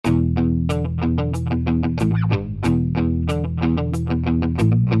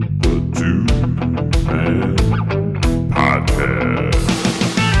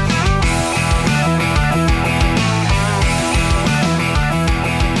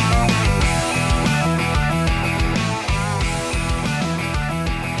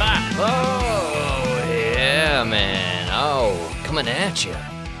coming at you.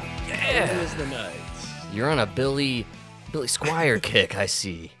 Yeah. Is the night. You're on a Billy Squire kick, I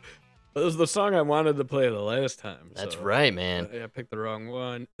see. It was the song I wanted to play the last time. That's so, right, man. I picked the wrong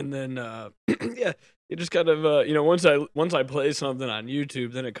one. And then, yeah, you just kind of, once I play something on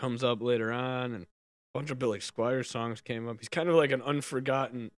YouTube, then it comes up later on, and a bunch of Billy Squire songs came up. He's kind of like he's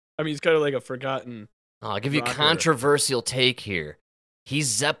kind of like a forgotten. I'll give you a rocker. controversial take here. He's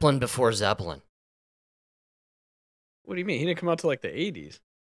Zeppelin before Zeppelin. What do you mean? He didn't come out till like the 80s.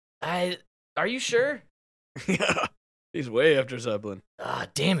 Are you sure? Yeah. He's way after Zeppelin. Ah,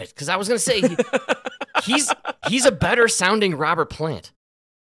 damn it. Because I was going to say, he's a better sounding Robert Plant.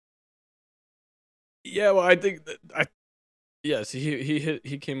 Yeah, well, I think yes,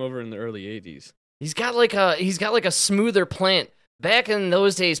 he came over in the early 80s. He's got like a smoother Plant. Back in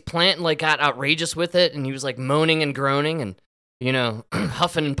those days, Plant like got outrageous with it, and he was like moaning and groaning and,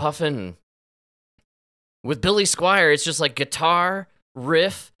 huffing and puffing. And with Billy Squire, it's just like guitar,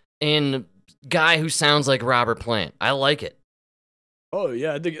 riff, and guy who sounds like Robert Plant. I like it. Oh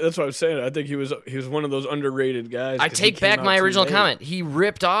yeah, I think that's what I was saying. I think he was one of those underrated guys. I take back my original comment. He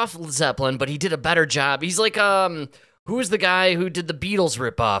ripped off Zeppelin, but he did a better job. He's like who was the guy who did the Beatles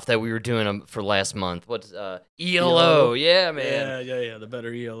ripoff that we were doing for last month? What's ELO? Yeah, man. Yeah. The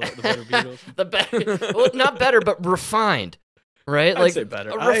better ELO, the better Beatles. The better, well, not better, but refined, right? I'd say better.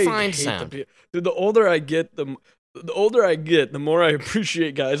 A refined sound. Dude, the older I get, the more I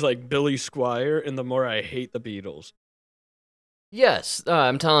appreciate guys like Billy Squire, and the more I hate the Beatles. Yes,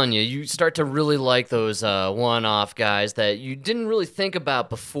 I'm telling you, you start to really like those one-off guys that you didn't really think about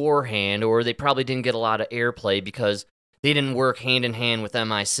beforehand, or they probably didn't get a lot of airplay because they didn't work hand-in-hand with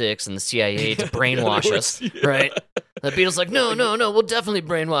MI6 and the CIA to brainwash us, right? The Beatles like, no, we'll definitely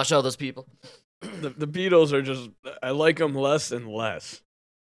brainwash all those people. The Beatles are just, I like them less and less,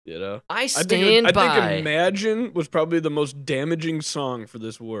 I think by... Imagine was probably the most damaging song for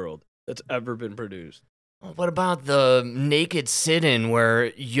this world that's ever been produced. What about the naked sit-in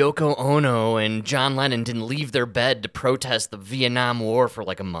where Yoko Ono and John Lennon didn't leave their bed to protest the Vietnam War for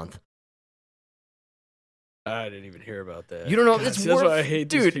like a month? I didn't even hear about that. You don't know? God, it's that's why I hate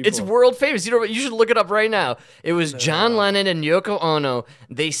these dude. people. It's world famous. You know what? You should look it up right now. It was John Lennon and Yoko Ono.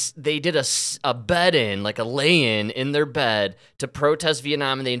 They did a bed-in, like a lay-in in their bed to protest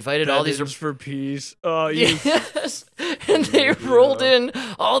Vietnam, and they invited all these for peace. Oh, yes, and they rolled in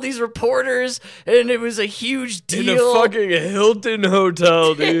all these reporters, and it was a huge deal. In a fucking Hilton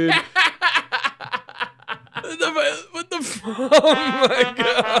hotel, dude. What the fuck? Oh my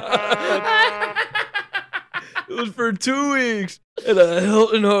god. It was for 2 weeks at a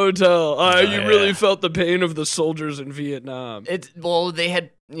Hilton hotel. You really felt the pain of the soldiers in Vietnam. They had,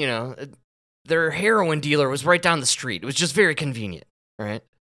 their heroin dealer was right down the street. It was just very convenient, right?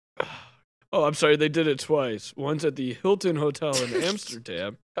 Oh, I'm sorry. They did it twice. Once at the Hilton Hotel in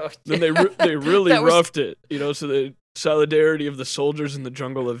Amsterdam. Then they really roughed it, so the solidarity of the soldiers in the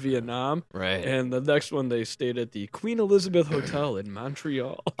jungle of Vietnam. Right. And the next one, they stayed at the Queen Elizabeth Hotel in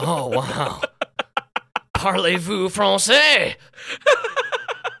Montreal. Oh, wow. Parlez-vous français?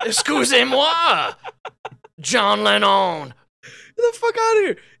 Excusez-moi, John Lennon. Get the fuck out of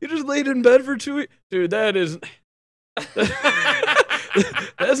here. You just laid in bed for 2 weeks. Dude, that is...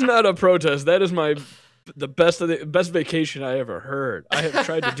 That's not a protest. That is the best vacation I ever heard. I have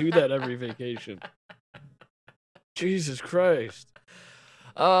tried to do that every vacation. Jesus Christ.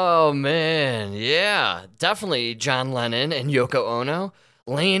 Oh, man. Yeah, definitely John Lennon and Yoko Ono.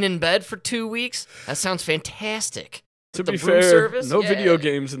 Laying in bed for 2 weeks? That sounds fantastic. To be fair, no video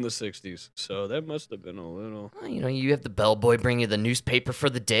games in the 60s, so that must have been a little... Well, you have the bellboy bring you the newspaper for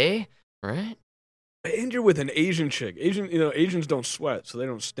the day, right? And you're with an Asian chick. Asians don't sweat, so they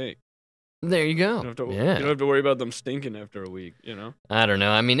don't stink. There you go. You don't have to worry about them stinking after a week, I don't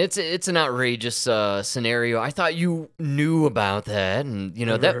know. I mean, it's an outrageous scenario. I thought you knew about that, and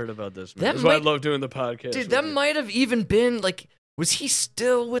Never heard about this, man. That's why I love doing the podcast. Dude, that might have even been like... Was he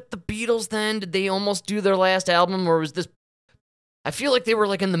still with the Beatles then? Did they almost do their last album, or was this... I feel like they were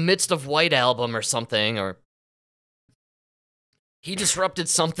like in the midst of White Album or something, or... He disrupted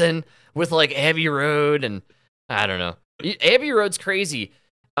something with like Abbey Road, and I don't know. Abbey Road's crazy.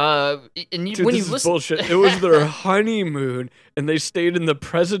 Dude, this is bullshit. It was their honeymoon, and they stayed in the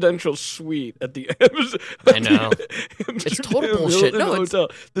presidential suite at the I know. It's total bullshit. No, hotel.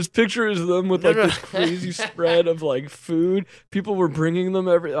 This picture is them with this crazy spread of like food. People were bringing them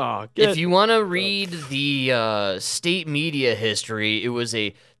every. If you want to read the state media history,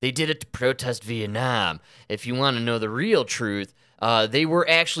 they did it to protest Vietnam. If you want to know the real truth. They were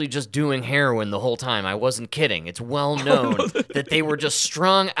actually just doing heroin the whole time. I wasn't kidding. It's well known that they were just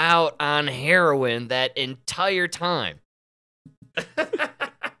strung out on heroin that entire time.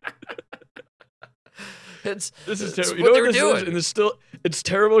 This is it's terrible. You what know they what were this doing. is? And it's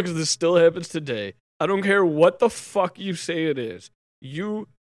terrible because this still happens today. I don't care what the fuck you say it is. You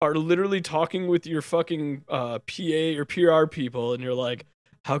are literally talking with your fucking PA or PR people, and you're like,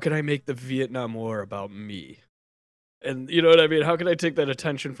 how can I make the Vietnam War about me? And you know what I mean? How can I take that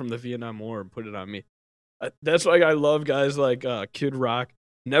attention from the Vietnam War and put it on me? That's why I love guys like Kid Rock.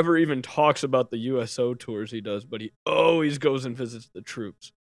 Never even talks about the USO tours he does, but he always goes and visits the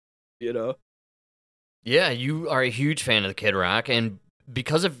troops. You know? Yeah, you are a huge fan of the Kid Rock, and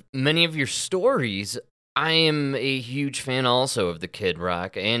because of many of your stories, I am a huge fan also of the Kid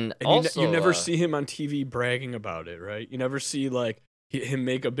Rock, and And also you never see him on TV bragging about it, right? You never see like him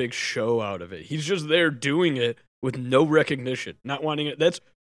make a big show out of it. He's just there doing it with no recognition, not wanting it.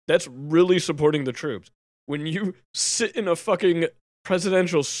 That's really supporting the troops. When you sit in a fucking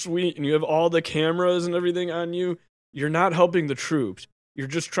presidential suite and you have all the cameras and everything on you, you're not helping the troops. You're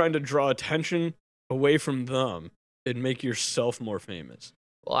just trying to draw attention away from them and make yourself more famous.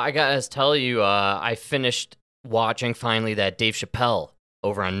 Well, I gotta tell you, I finished watching finally that Dave Chappelle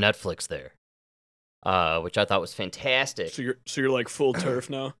over on Netflix there, which I thought was fantastic. So you're like full turf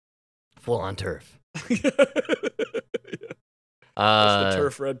now. Full on turf. Yeah. That's the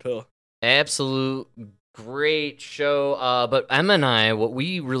turf red pill. Absolute great show. But Emma and I, what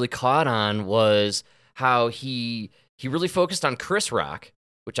we really caught on was how he really focused on Chris Rock,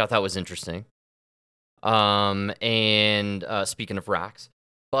 which I thought was interesting. And speaking of rocks,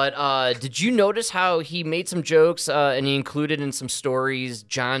 but did you notice how he made some jokes and he included in some stories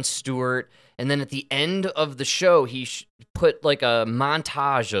Jon Stewart, and then at the end of the show he put like a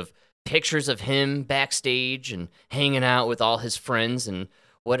montage of pictures of him backstage and hanging out with all his friends and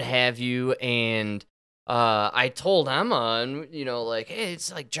what have you, and I told Emma, and like, hey,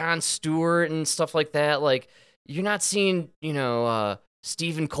 it's like Jon Stewart and stuff like that, like you're not seeing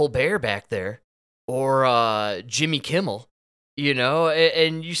Stephen Colbert back there or Jimmy Kimmel,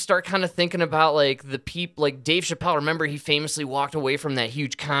 and you start kind of thinking about like the people, like Dave Chappelle. Remember, he famously walked away from that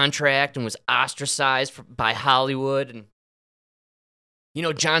huge contract and was ostracized by Hollywood,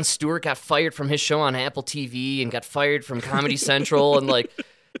 and Jon Stewart got fired from his show on Apple TV and got fired from Comedy Central, and like,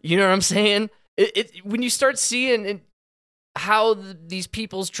 you know what I'm saying? When you start seeing how these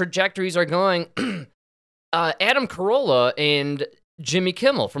people's trajectories are going, Adam Carolla and Jimmy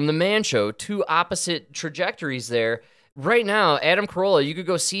Kimmel from The Man Show, two opposite trajectories there. Right now, Adam Carolla, you could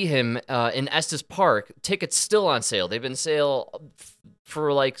go see him in Estes Park. Tickets still on sale. They've been sale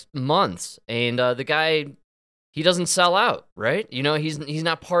for like months, and the guy, he doesn't sell out, right? He's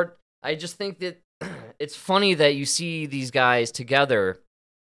not part. I just think that it's funny that you see these guys together,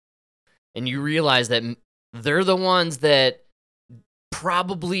 and you realize that they're the ones that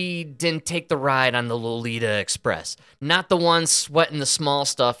probably didn't take the ride on the Lolita Express. Not the ones sweating the small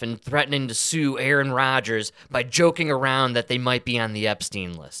stuff and threatening to sue Aaron Rodgers by joking around that they might be on the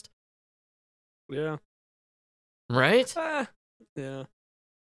Epstein list. Yeah. Right? Yeah.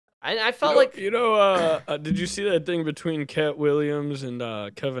 I felt like... did you see that thing between Cat Williams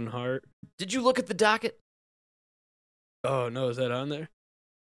and Kevin Hart? Did you look at the docket? Oh, no, is that on there?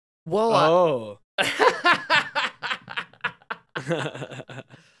 Well, oh.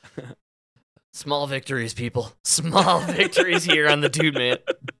 Small victories, people. Small victories here on the Dude Man.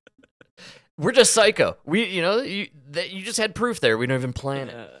 We're just psycho. You just had proof there. We don't even plan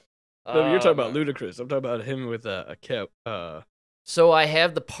it. No, you're talking about Ludacris. I'm talking about him with a cap. So I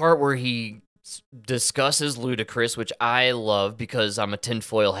have the part where he discusses Ludacris, which I love because I'm a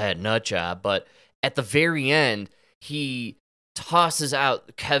tinfoil hat nut job. But at the very end, he tosses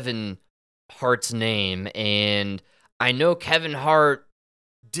out Kevin Hart's name, and I know Kevin Hart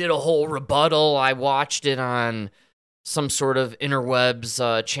did a whole rebuttal. I watched it on some sort of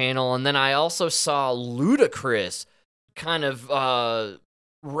interwebs channel, and then I also saw Ludacris kind of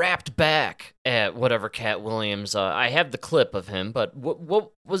rapped back at whatever Cat Williams. I have the clip of him, but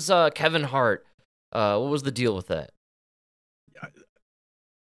what was Kevin Hart? What was the deal with that?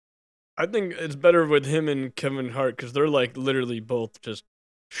 I think it's better with him and Kevin Hart because they're like literally both just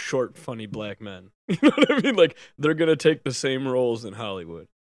short, funny black men. You know what I mean? Like they're gonna take the same roles in Hollywood.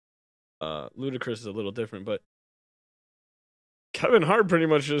 Ludacris is a little different, but Kevin Hart pretty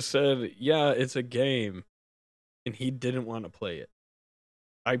much just said, "Yeah, it's a game," and he didn't want to play it.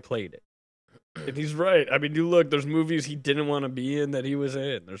 I played it. And he's right. I mean, you look, there's movies he didn't want to be in that he was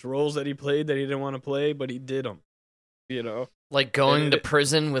in. There's roles that he played that he didn't want to play, but he did them. Like going to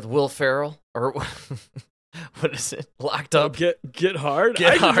prison with Will Ferrell? Or What is it? Locked Oh, Up. Get Hard.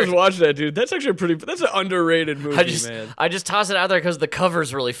 Get I should Hard. just watch that, dude. That's actually that's an underrated movie, man. I just toss it out there because the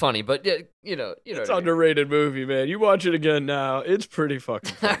cover's really funny. But yeah, you know It's what I mean. underrated movie, man. You watch it again now, it's pretty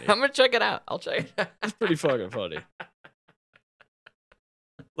fucking funny. I'm gonna check it out. I'll check it out. It's pretty fucking funny.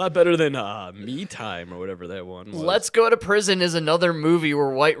 A lot better than Me Time or whatever that one was. Let's Go to Prison is another movie where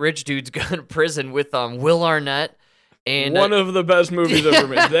white rich dudes go to prison with Will Arnett. And one of the best movies ever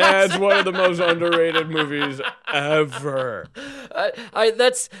made. That's one of the most underrated movies ever.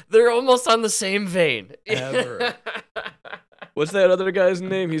 They're almost on the same vein. Ever. What's that other guy's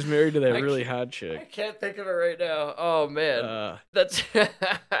name? He's married to that really hot I chick. can't think of it right now. Oh man, that's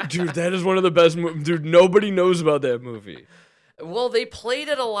Dude, that is one of the best movies. Dude, nobody knows about that movie. Well, they played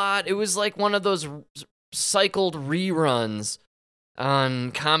it a lot. It was like one of those cycled reruns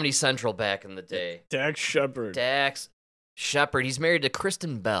on Comedy Central back in the day. Dax Shepard. Dax Shepard. He's married to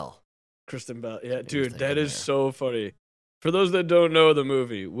Kristen Bell. Kristen Bell. Yeah, dude, that is so funny. For those that don't know the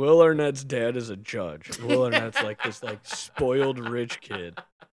movie, Will Arnett's dad is a judge. Will Arnett's like this spoiled rich kid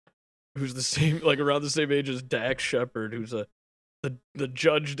who's the same around the same age as Dax Shepard, who's the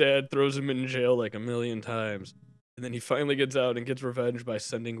judge dad throws him in jail like a million times. And then he finally gets out and gets revenge by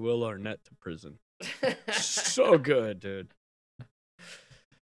sending Will Arnett to prison. So good, dude.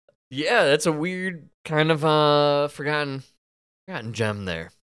 Yeah, that's a weird kind of forgotten gem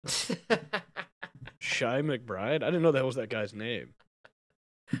there. Shy McBride? I didn't know that was that guy's name.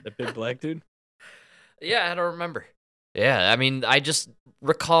 That big black dude? Yeah, I don't remember. Yeah, I mean, I just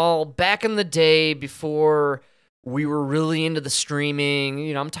recall back in the day before we were really into the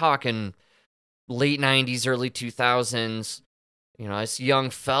streaming, I'm talking late 90s, early 2000s, us young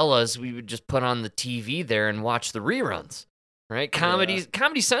fellas, we would just put on the TV there and watch the reruns, right?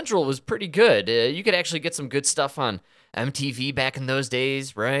 Comedy Central was pretty good. You could actually get some good stuff on MTV back in those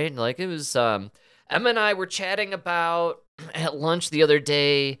days, right? Like it was, Emma and I were chatting about at lunch the other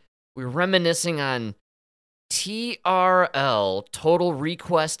day, we were reminiscing on TRL, Total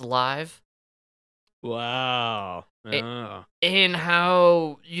Request Live. Wow. Oh. And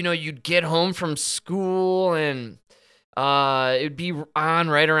how, you'd get home from school and it'd be on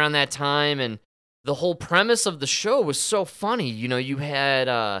right around that time. And the whole premise of the show was so funny. You had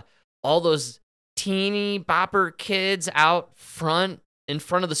all those teeny bopper kids out front in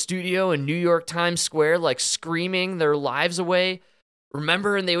front of the studio in New York Times Square, like screaming their lives away.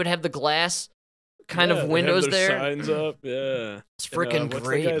 Remember? And they would have the glass kind of windows they have their there. signs up, yeah. It's freaking what's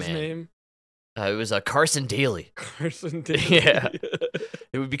great, that guy's man. name? It was Carson Daly. Carson Daly. Yeah.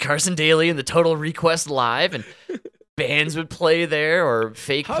 It would be Carson Daly and the Total Request Live, and bands would play there or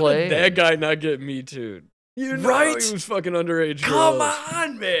fake How play. did that guy not get Me Too? Right? He was fucking underage Come girls.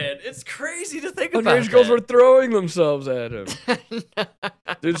 on, man. It's crazy to think about Underage girls were throwing themselves at him.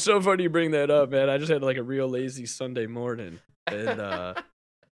 Dude, it's so funny you bring that up, man. I just had a real lazy Sunday morning and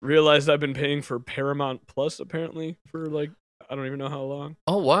realized I've been paying for Paramount Plus apparently for I don't even know how long.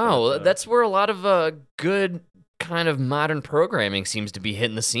 Oh, wow. But, That's where a lot of good kind of modern programming seems to be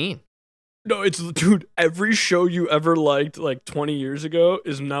hitting the scene. No, dude, every show you ever liked 20 years ago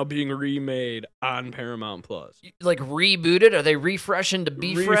is now being remade on Paramount Plus. Like rebooted? Are they refreshing to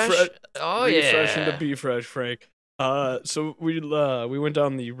be fresh? Oh, Refreshing yeah. to be fresh, Frank. So we went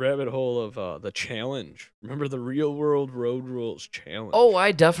down the rabbit hole of the challenge. Remember the Real World Road Rules Challenge? Oh,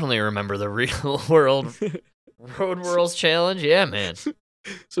 I definitely remember the Real World Road Rules Challenge. Yeah, man.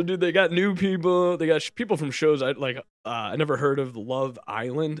 So, dude, they got new people. They got people from shows I never heard of. Love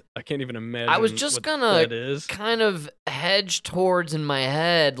Island. I can't even imagine. I was just what gonna that is. kind of hedge towards in my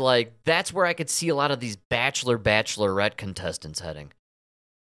head, that's where I could see a lot of these Bachelorette contestants heading.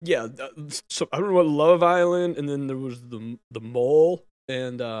 Yeah, so I don't know what Love Island, and then there was the Mole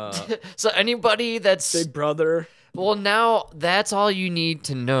and So anybody that's Big Brother. well, now that's all you need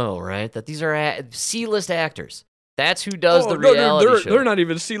to know, right? That these are C-list actors. That's who does the reality show. They're not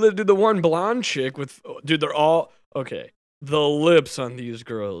even C-list. Dude, the one blonde chick they're all okay. The lips on these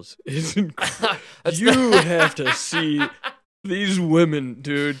girls is incredible. You have to see these women,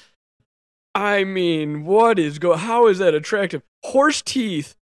 dude. I mean, how is that attractive? Horse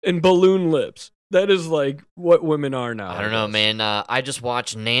teeth and balloon lips. That is what women are now. I don't know, man. I just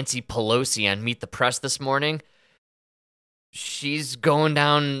watched Nancy Pelosi on Meet the Press this morning. She's going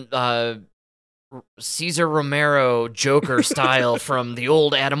down Cesar Romero Joker style from the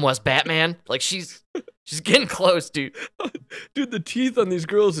old Adam West Batman. She's getting close, dude. Dude, the teeth on these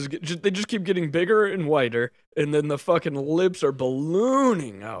girls they just keep getting bigger and whiter, and then the fucking lips are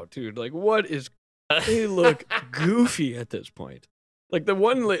ballooning out, dude. They look goofy at this point. The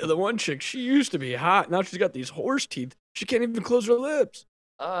one chick, she used to be hot. Now she's got these horse teeth. She can't even close her lips.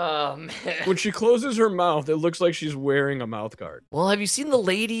 Oh man. When she closes her mouth, it looks like she's wearing a mouth guard. Well, have you seen the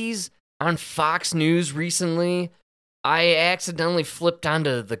ladies on Fox News recently? I accidentally flipped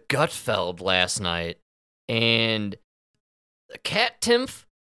onto the Gutfeld last night, and Kat Timpf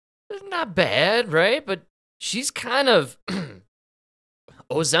is not bad, right? But she's kind of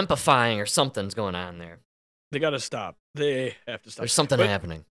Ozempifying or something's going on there. They gotta stop. They have to stop. There's something But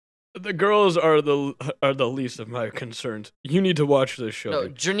happening. the girls are the least of my concerns. You need to watch this show. No,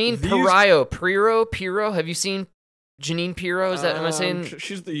 dude. Janine These- Pirro. Have you seen Janine Pirro? Is that am I saying?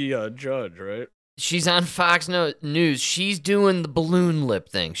 She's the judge, right? She's on Fox News. She's doing the balloon lip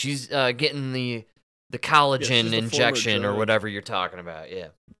thing. She's getting the collagen she's the former injection or judge. whatever you're talking about. Yeah,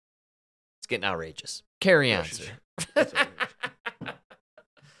 it's getting outrageous. Carry on, sir. That's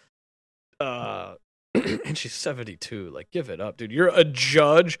and she's 72. Like, give it up, dude. You're a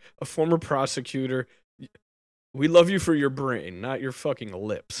judge, a former prosecutor. We love you for your brain, not your fucking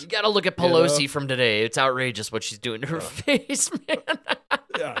lips. You gotta look at Pelosi from today. It's outrageous what she's doing to her face, man.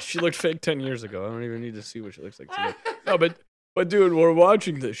 Yeah, she looked fake 10 years ago. I don't even need to see what she looks like today. No, but dude, we're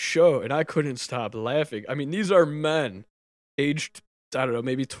watching this show, and I couldn't stop laughing. I mean, these are men aged, I don't know,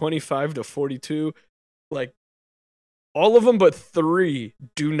 maybe 25 to 42. Like, all of them but 3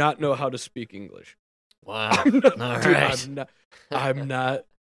 do not know how to speak English. Wow. Dude, All right. I'm not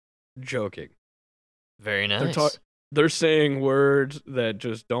joking. Very nice. They're saying words that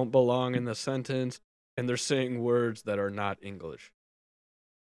just don't belong in the sentence, and they're saying words that are not English.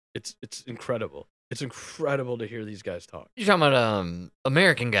 It's incredible. It's incredible to hear these guys talk. You're talking about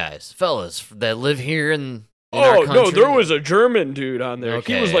American guys, fellas that live here in our Oh no, country? there was a German dude on there.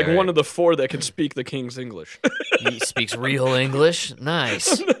 He was Okay, like alright. one of the 4 that could speak the king's English. He speaks real English.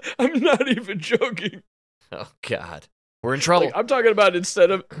 Nice. I'm not even joking. Oh God, we're in trouble. Like, I'm talking about instead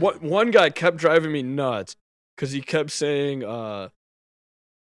of what one guy kept driving me nuts because he kept saying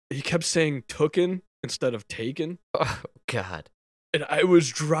 "tooken" instead of "taken," Oh God. and I was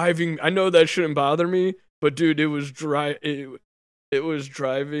driving. I know that shouldn't bother me, but dude, it was it was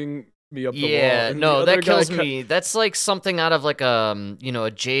driving me up the wall. Yeah, And the no, other that guy kills kept- me. That's like something out of like a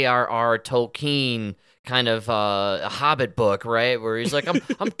J.R.R. Tolkien kind of a Hobbit book, right? Where he's like,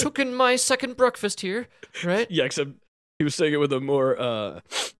 I'm taking my second breakfast here, right? Yeah, except he was saying it with a more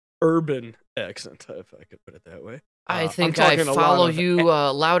urban accent, if I could put it that way. I I'm think I talking a lot follow of- you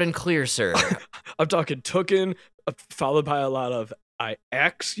loud and clear, sir. I'm talking "tooken," followed by a lot of "I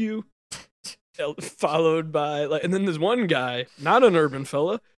ax you," followed by like, and then there's one guy, not an urban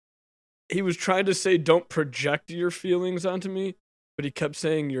fella. He was trying to say, "Don't project your feelings onto me," but he kept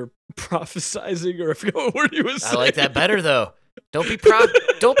saying, "You're prophesizing," or I forgot what word he was I saying. like that better though. Don't be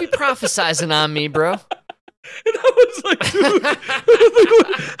prophesizing on me, bro. And I was like, dude.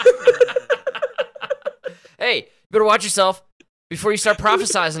 Hey, you better watch yourself before you start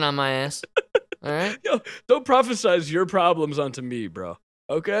prophesizing on my ass. All right? Yo, don't prophesize your problems onto me, bro.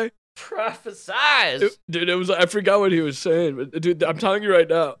 Okay? Prophesize. Dude, it was I forgot what he was saying, but dude, I'm telling you right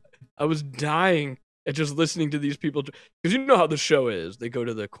now, I was dying at just listening to these people because you know how the show is. They go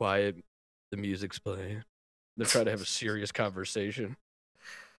to the quiet, the music's playing. They try to have a serious conversation.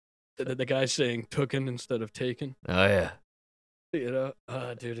 The guy's saying "tooken" instead of "taken." Oh yeah, You know,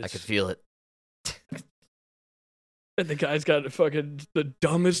 dude, I it's, could feel it. and the guy's got fucking the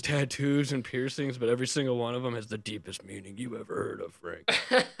dumbest tattoos and piercings, but every single one of them has the deepest meaning you ever heard of, Frank.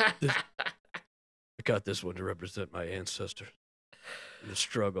 I got this one to represent my ancestors and the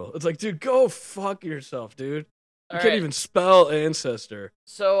struggle. It's like, dude, go fuck yourself, dude. You All can't right. even spell ancestor.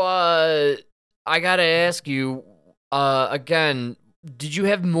 So, I gotta ask you, again, did you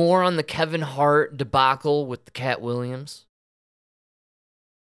have more on the Kevin Hart debacle with the Cat Williams?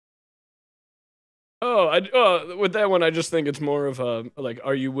 With that one, I just think it's more of a like,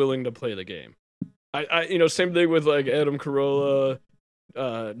 are you willing to play the game? Same thing with like Adam Carolla,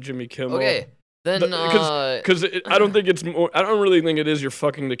 Jimmy Kimmel. Okay, then Because I don't think it's more. I don't really think it is you're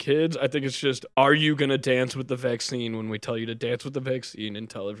fucking the kids. I think it's just, are you gonna dance with the vaccine when we tell you to dance with the vaccine and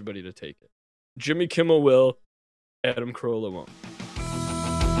tell everybody to take it? Jimmy Kimmel will. Adam Carolla won't.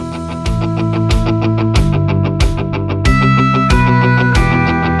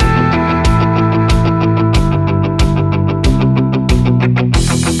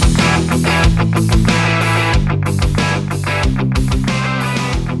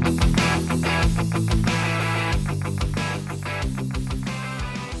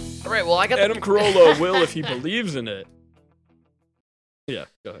 all right. Well, I got Adam Carolla will if he believes in it. Yeah,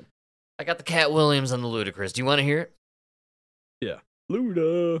 go ahead. I got the Cat Williams and the Ludacris. Do you want to hear it?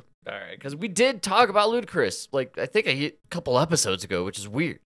 Luda. All right, because we did talk about Ludacris, like I think a couple episodes ago, which is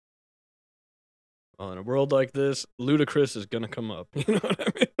weird. Well, in a world like this, Ludacris is gonna come up. You know what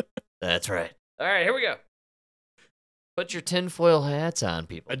I mean? That's right. All right, here we go. Put your tinfoil hats on,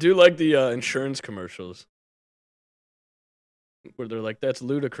 people. I do like the insurance commercials where they're like, "That's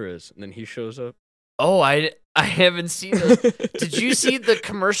Ludacris," and then he shows up. Oh, I haven't seen those. Did you see the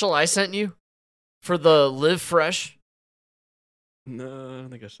commercial I sent you for the Live Fresh? No, I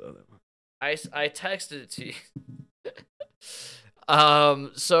don't think I saw that one. I texted it to you.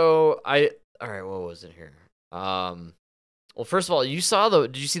 All right, what was it here? Well, first of all, did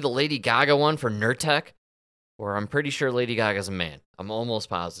you see the Lady Gaga one for Nurtec? Or I'm pretty sure Lady Gaga's a man. I'm almost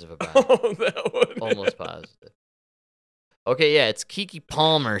positive about it. Oh, that one. Almost positive. Okay, yeah, it's Keke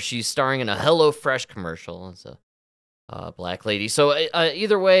Palmer. She's starring in a HelloFresh commercial. It's a black lady. So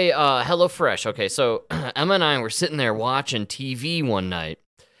either way, HelloFresh. Okay, so Emma and I were sitting there watching TV one night,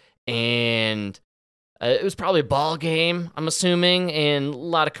 and it was probably a ball game, I'm assuming, and a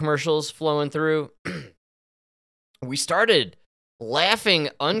lot of commercials flowing through. We started laughing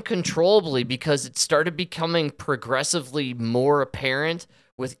uncontrollably because it started becoming progressively more apparent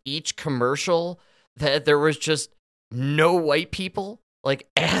with each commercial that there was just no white people, like,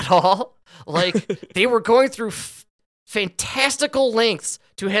 at all. Like, they were going through fantastical lengths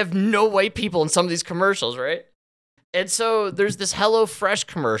to have no white people in some of these commercials, right? And so there's this HelloFresh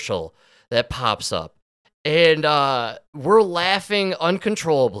commercial that pops up. And we're laughing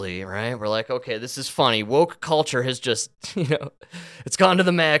uncontrollably, right? We're like, okay, this is funny. Woke culture has just, it's gone to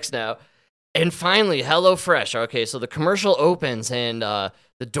the max now. And finally, HelloFresh. Okay, so the commercial opens and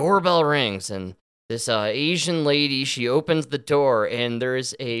the doorbell rings. And this Asian lady, she opens the door and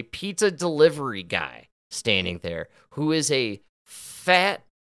there's a pizza delivery guy standing there who is a fat,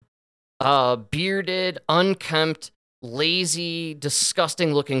 bearded, unkempt, lazy,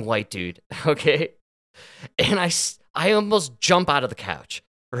 disgusting looking white dude, okay? And I almost jump out of the couch,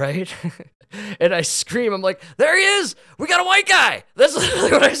 right? And I scream. I'm like, there he is. We got a white guy. That's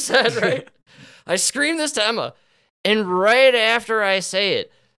literally what I said, right? I scream this to Emma. And right after I say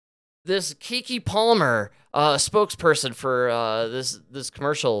it, this Keke Palmer, spokesperson for this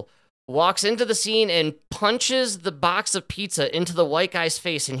commercial, walks into the scene and punches the box of pizza into the white guy's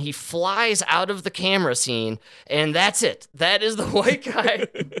face, and he flies out of the camera scene, and that's it. That is the white guy.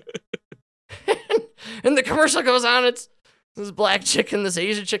 And the commercial goes on. It's this black chick and this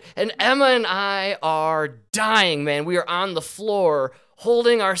Asian chick. And Emma and I are dying, man. We are on the floor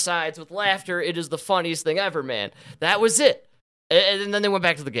holding our sides with laughter. It is the funniest thing ever, man. That was it. And then they went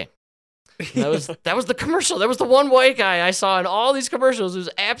back to the game. That was the commercial. That was the one white guy I saw in all these commercials. It was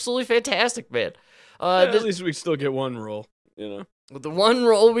absolutely fantastic, man. At least we still get one role, The one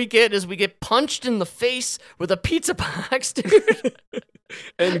role we get is we get punched in the face with a pizza box, dude.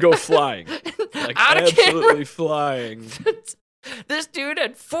 And go flying. Like, out of absolutely camera. flying. This dude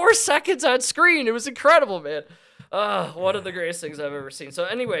had 4 seconds on screen. It was incredible, man. One of the greatest things I've ever seen. So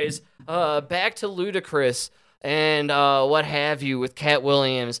anyways, back to Ludacris and what have you with Cat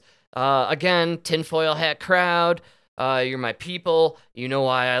Williams. Again, tinfoil hat crowd. You're my people. You know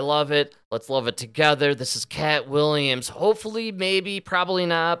why I love it. Let's love it together. This is Cat Williams. Hopefully, maybe, probably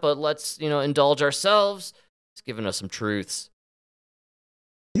not, but let's, indulge ourselves. He's giving us some truths.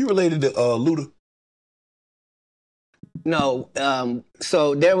 You related to Luda? No,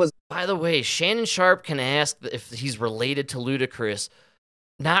 so there was... By the way, Shannon Sharp can ask if he's related to Ludacris.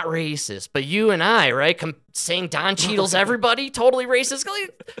 Not racist, but you and I, right? Saying Don Cheadle's everybody? Totally racist.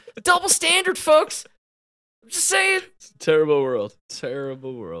 Double standard, folks. I'm just saying. It's a terrible world.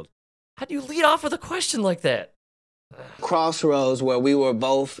 Terrible world. How do you lead off with a question like that? Crossroads where we were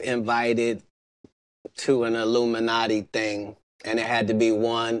both invited to an Illuminati thing, and it had to be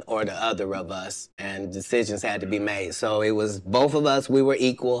one or the other of us, and decisions had to be made. So it was both of us. We were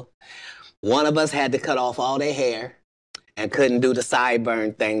equal. One of us had to cut off all their hair and couldn't do the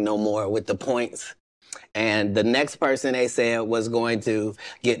sideburn thing no more with the points. And the next person, they said, was going to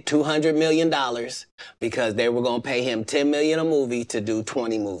get $200 million because they were going to pay him $10 million a movie to do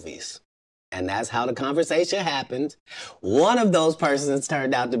 20 movies. And that's how the conversation happened. One of those persons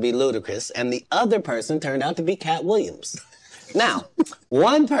turned out to be Ludacris, and the other person turned out to be Cat Williams. Now,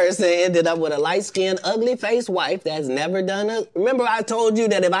 one person ended up with a light-skinned, ugly-faced wife that's never done a... Remember I told you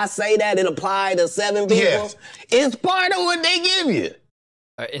that if I say that, it applied to 7 people? Yes. It's part of what they give you.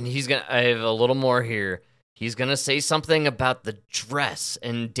 And I have a little more here. He's going to say something about the dress.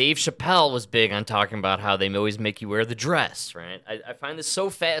 And Dave Chappelle was big on talking about how they always make you wear the dress, right? I find this so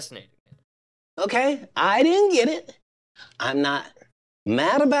fascinating. Okay, I didn't get it. I'm not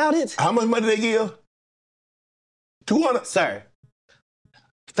mad about it. How much money they give? 200? Sir,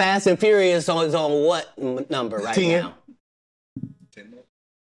 Fast and Furious is on what number right 10. now?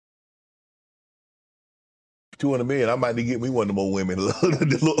 200 million, I might need to get me one of them old women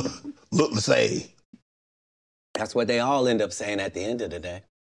that look the same. That's what they all end up saying at the end of the day.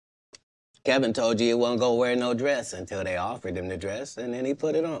 Kevin told you he wasn't going to wear no dress until they offered him the dress, and then he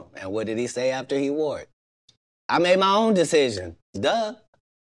put it on. And what did he say after he wore it? I made my own decision. Duh.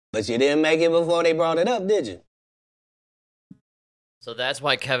 But you didn't make it before they brought it up, did you? So that's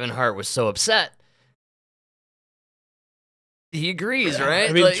why Kevin Hart was so upset. He agrees, right?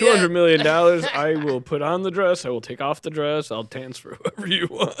 I mean, Like, $200 million, I will put on the dress, I will take off the dress, I'll dance for whoever you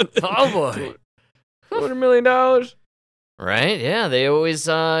want. Oh, boy. $200 million? Right? Yeah, they always,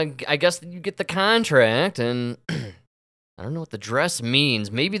 I guess you get the contract, and I don't know what the dress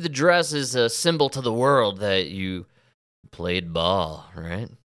means. Maybe the dress is a symbol to the world that you played ball, right?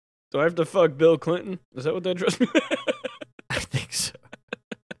 Do I have to fuck Bill Clinton? Is that what that dress means? I think so.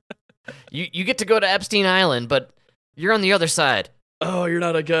 You get to go to Epstein Island, but you're on the other side. Oh, you're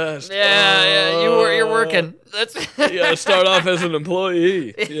not a guest. Yeah, you're working. That's You gotta start off as an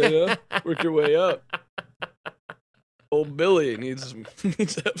employee, you know? Work your way up. Old Billy needs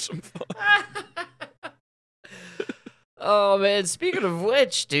to have some fun. Oh man, speaking of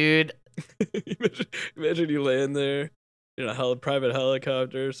which, dude. Imagine you land there in a private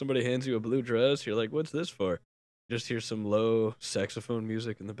helicopter, somebody hands you a blue dress, you're like, what's this for? You just hear some low saxophone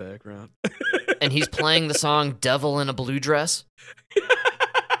music in the background. And he's playing the song Devil in a Blue Dress.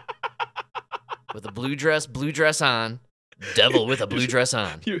 With a blue dress on. Devil with a blue dress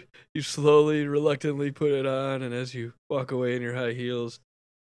on. You slowly, reluctantly put it on, and as you walk away in your high heels,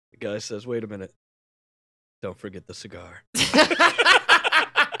 the guy says, wait a minute. Don't forget the cigar.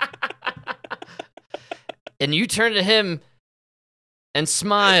 And you turn to him and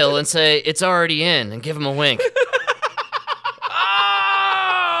smile and say, it's already in, and give him a wink.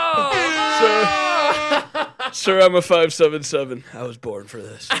 Sir, I'm a 5'7". I was born for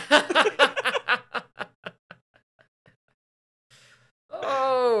this.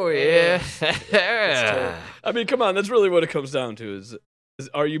 Oh, yeah. I mean, come on. That's really what it comes down to is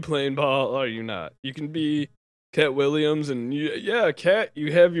are you playing ball or are you not? You can be Cat Williams and Cat,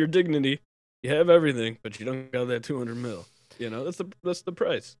 you have your dignity. You have everything, but you don't got that 200 mil. You know, that's the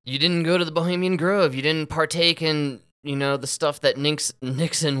price. You didn't go to the Bohemian Grove. You didn't partake in, the stuff that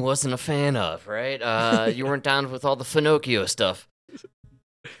Nixon wasn't a fan of, right? You weren't down with all the Finocchio stuff.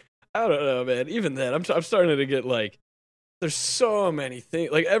 I don't know, man. Even that, I'm starting to get like, there's so many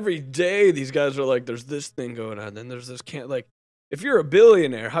things. Like every day, these guys are like, there's this thing going on, then there's this like, if you're a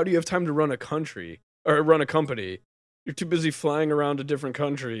billionaire, how do you have time to run a country or run a company? You're too busy flying around to different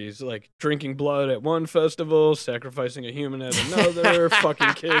countries, like drinking blood at one festival, sacrificing a human at another,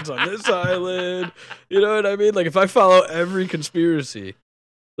 fucking kids on this island. You know what I mean? Like if I follow every conspiracy,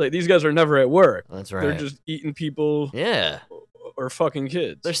 like these guys are never at work. That's right. They're just eating people. Yeah. Or fucking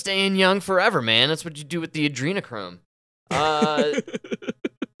kids. They're staying young forever, man. That's what you do with the adrenochrome.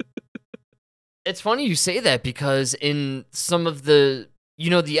 It's funny you say that because in some of the,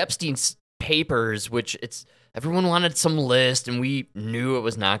 the Epstein papers, which everyone wanted some list, and we knew it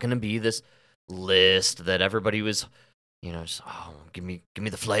was not going to be this list that everybody was, just, give me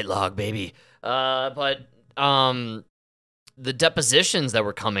the flight log, baby. But the depositions that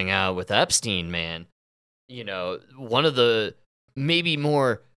were coming out with Epstein, man, one of the maybe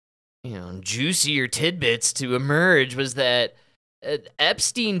more, juicier tidbits to emerge was that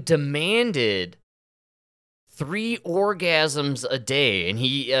Epstein demanded 3 orgasms a day, and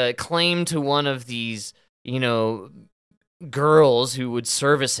he claimed to one of these, girls who would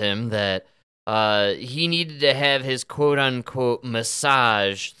service him that he needed to have his quote-unquote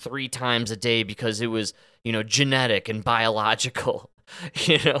massage 3 times a day because it was, genetic and biological.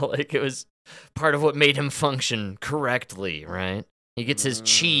 Like it was part of what made him function correctly, right? He gets his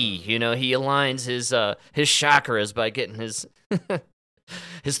chi, he aligns his chakras by getting his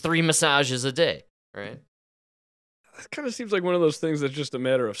his 3 massages a day, right? It kind of seems like one of those things that's just a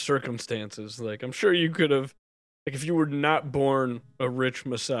matter of circumstances. Like, I'm sure you could have, like, if you were not born a rich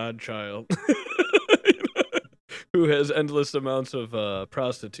Mossad child who has endless amounts of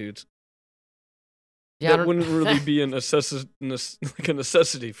prostitutes, that wouldn't really be like a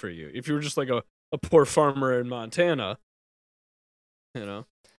necessity for you. If you were just like a poor farmer in Montana,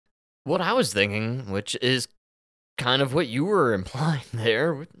 What I was thinking, which is kind of what you were implying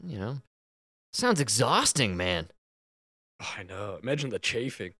there, sounds exhausting, man. Oh, I know. Imagine the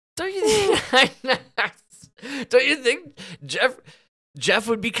chafing. Don't you think Jeff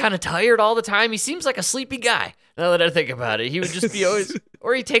would be kind of tired all the time? He seems like a sleepy guy. Now that I think about it, he would just be always,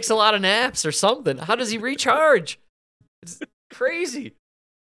 or he takes a lot of naps or something. How does he recharge? It's crazy.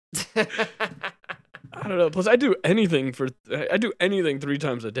 I don't know. Plus, I do anything 3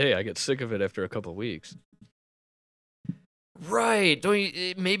 times a day. I get sick of it after a couple of weeks. Right.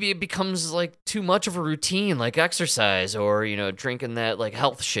 Maybe it becomes like too much of a routine, like exercise or, drinking that like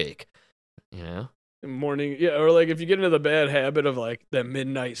health shake, Morning, yeah, or like if you get into the bad habit of like that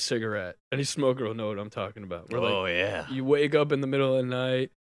midnight cigarette. Any smoker will know what I'm talking about. Where, like, yeah. you wake up in the middle of the night,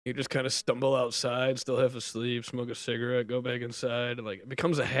 you just kind of stumble outside, still half asleep, smoke a cigarette, go back inside, and like it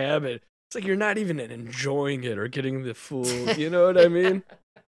becomes a habit. It's like you're not even enjoying it or getting the full, you know what I mean?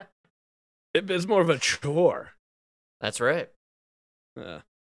 It's more of a chore. That's right.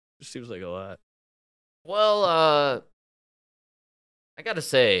 Just seems like a lot. Well, I gotta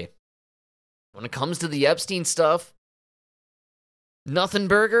say, when it comes to the Epstein stuff, nothing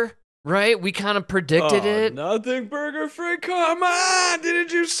burger, right? We kind of predicted it. Nothing burger free. Come on,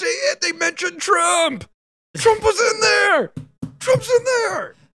 didn't you see it? They mentioned Trump. Trump was in there. Trump's in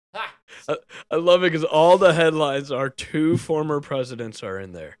there. I love it because all the headlines are 2 former presidents are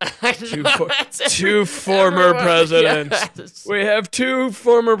in there. Two former presidents. Yes. We have 2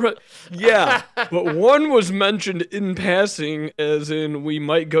 former yeah, but one was mentioned in passing as in we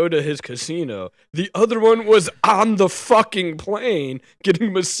might go to his casino. The other one was on the fucking plane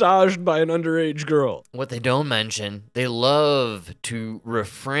getting massaged by an underage girl. What they don't mention, they love to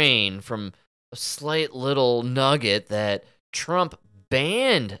refrain from a slight little nugget that Trump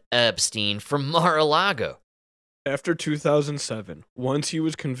banned Epstein from Mar-a-Lago. After 2007, once he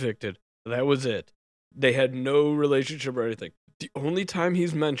was convicted, that was it. They had no relationship or anything. The only time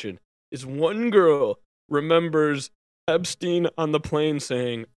he's mentioned is one girl remembers Epstein on the plane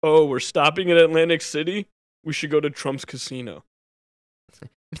saying, "Oh, we're stopping at Atlantic City. We should go to Trump's casino."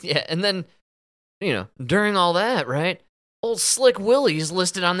 Yeah, and then, during all that, right? Old Slick Willie's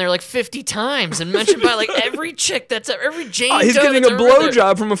listed on there like 50 times and mentioned by like every chick every Jane He's Doe getting that's a ever been there.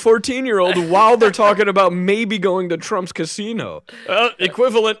 blowjob from a 14-year-old while they're talking about maybe going to Trump's casino.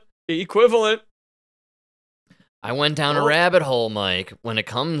 Equivalent. I went down a rabbit hole, Mike, when it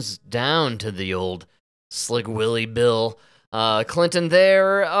comes down to the old Slick Willie Bill Clinton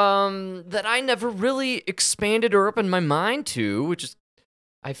there, that I never really expanded or opened my mind to, which is,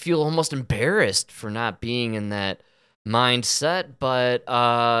 I feel almost embarrassed for not being in that mindset, but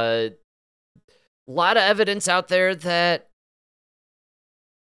a lot of evidence out there that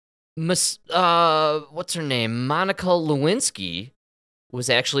what's her name, Monica Lewinsky, was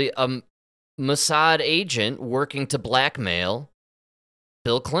actually a Mossad agent working to blackmail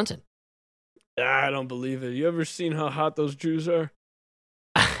Bill Clinton. I don't believe it. You ever seen how hot those Jews are?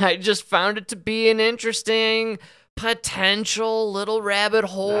 I just found it to be an interesting potential little rabbit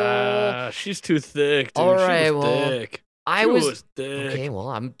hole. She's too thick, dude. All right, she was well, thick. I She was thick. okay. Well,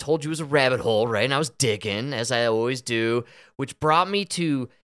 I'm told you it was a rabbit hole, right? And I was digging as I always do, which brought me to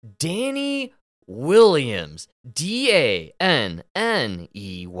Danny Williams, Danney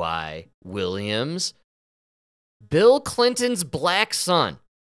Williams, Bill Clinton's black son.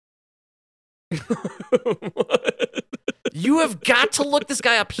 What? You have got to look this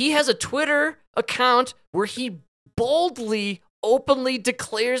guy up. He has a Twitter account where he boldly, openly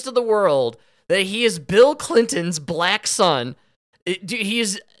declares to the world that he is Bill Clinton's black son.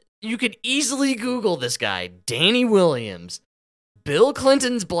 You could easily Google this guy, Danny Williams, Bill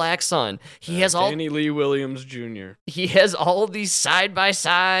Clinton's black son. He has Danny Lee Williams Jr. He has all of these side by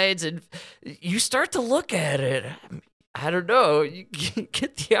sides, and you start to look at it. I don't know. You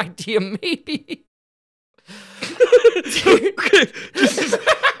get the idea, maybe.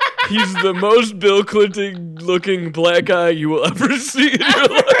 He's the most Bill Clinton looking black guy you will ever see in your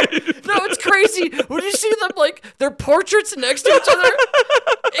life. No, it's crazy. When you see them, like, their portraits next to each other,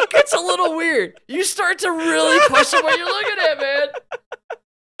 it gets a little weird. You start to really question what you're looking at, man.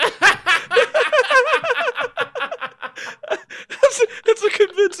 It's a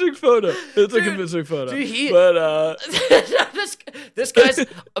convincing photo. It's a convincing photo. Dude, but this guy's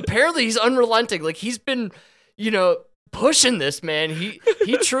apparently he's unrelenting. Like, he's been, pushing this, man. He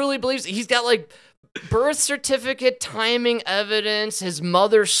truly believes he's got like birth certificate timing evidence. His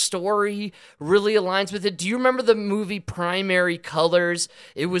mother's story really aligns with it. Do you remember the movie Primary Colors?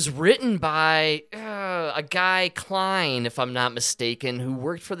 It was written by a guy, Klein, if I'm not mistaken, who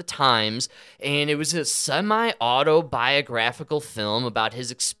worked for the Times, and it was a semi-autobiographical film about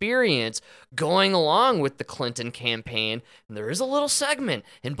his experience going along with the Clinton campaign. And there is a little segment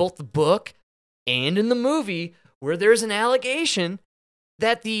in both the book and in the movie where there's an allegation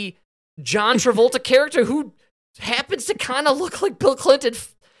that the John Travolta character, who happens to kind of look like Bill Clinton,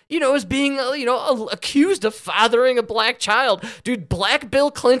 is being, accused of fathering a black child. Dude, black Bill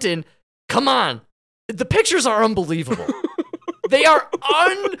Clinton, come on. The pictures are unbelievable. They are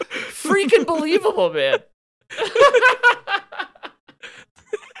unfreaking believable, man.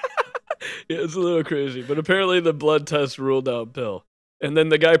 it's a little crazy, but apparently the blood test ruled out Bill. And then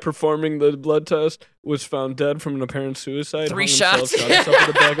the guy performing the blood test was found dead from an apparent suicide. 3 hung himself, shots. shot himself in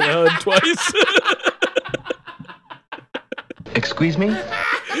the back of the head twice. Excuse me?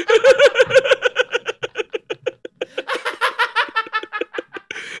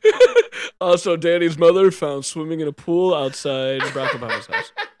 Also, Danny's mother found swimming in a pool outside Barack Obama's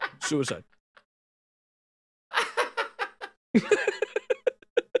house. Suicide.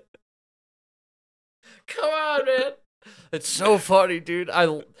 Come on, man. It's so funny, dude.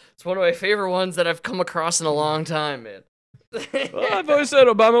 It's one of my favorite ones that I've come across in a long time, man. Well, I've always said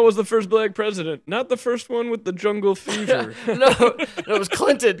Obama was the first black president, not the first one with the jungle fever. no, it was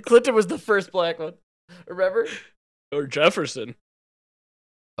Clinton. Clinton was the first black one. Remember? Or Jefferson.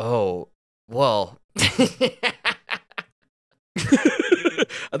 Oh, well. I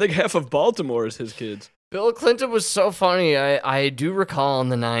think half of Baltimore is his kids. Bill Clinton was so funny. I do recall in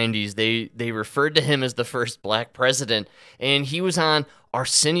the 90s, they referred to him as the first black president, and he was on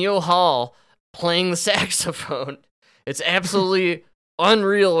Arsenio Hall playing the saxophone. It's absolutely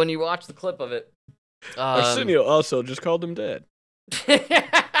unreal when you watch the clip of it. Arsenio also just called him dad.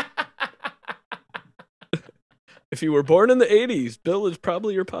 If you were born in the 80s, Bill is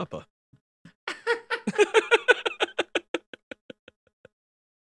probably your papa.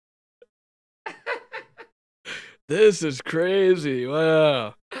 This is crazy.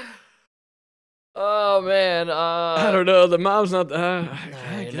 Wow. Oh, man. I don't know. The mom's not.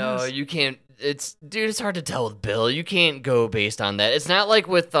 I know you can't. It's hard to tell with Bill. You can't go based on that. It's not like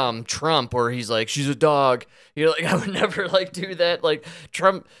with Trump where he's like, she's a dog. You're like, I would never do that. Like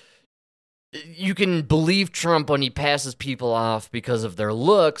Trump, you can believe Trump when he passes people off because of their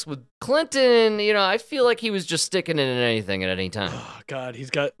looks. With Clinton, I feel like he was just sticking it in anything at any time. Oh God,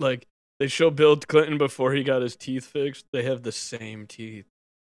 he's got they show Bill Clinton before he got his teeth fixed. They have the same teeth,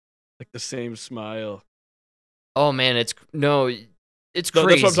 like the same smile. Oh man, it's crazy. That's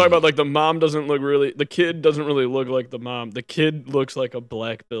what I'm talking about. Like the kid doesn't really look like the mom. The kid looks like a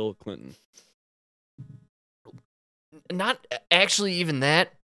black Bill Clinton. Not actually even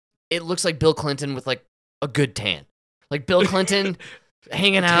that. It looks like Bill Clinton with like a good tan. Like Bill Clinton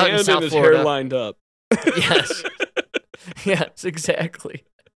hanging out in South and his Florida. hair lined up. Yes. Yes, exactly.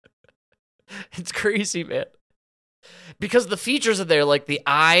 It's crazy, man. Because the features are there, like the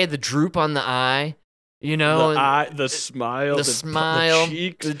eye, the droop on the eye. The eye, the smile, the smile, the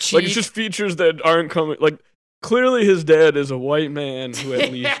cheeks. the cheek. Like it's just features that aren't coming. Like clearly, his dad is a white man who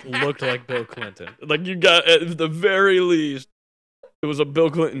at least looked like Bill Clinton. Like you got at the very least, it was a Bill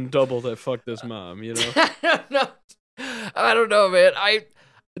Clinton double that fucked this mom. I don't know, man.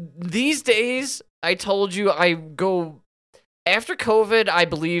 These days, I told you I go after COVID. I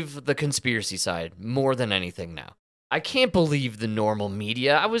believe the conspiracy side more than anything now. I can't believe the normal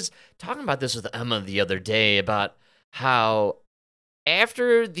media. I was talking about this with Emma the other day about how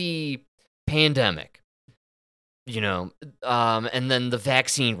after the pandemic, and then the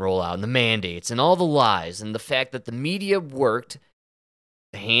vaccine rollout and the mandates and all the lies and the fact that the media worked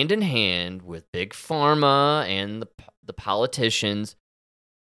hand in hand with Big Pharma and the politicians,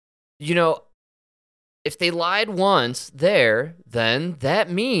 if they lied once there, then that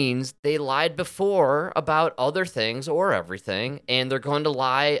means they lied before about other things or everything, and they're going to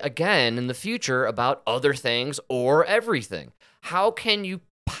lie again in the future about other things or everything. How can you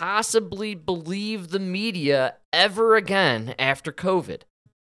possibly believe the media ever again after COVID?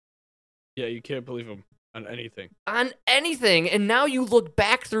 Yeah, you can't believe them on anything. On anything. And now you look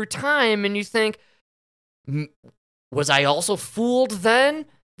back through time and you think, was I also fooled then?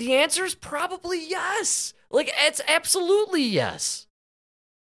 The answer is probably yes. Like, it's absolutely yes.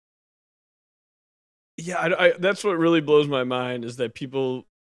 Yeah, I that's what really blows my mind is that people,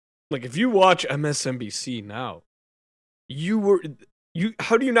 like, if you watch MSNBC now,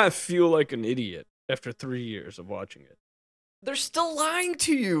 how do you not feel like an idiot after 3 years of watching it? They're still lying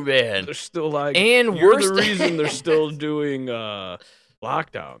to you, man. They're still lying. And you're worse the reason they're still doing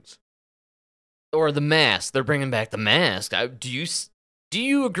lockdowns. Or the mask. They're bringing back the mask. Do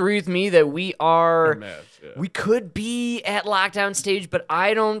you agree with me that we could be at lockdown stage, but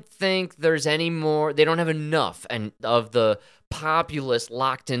I don't think there's any more. They don't have enough of the populace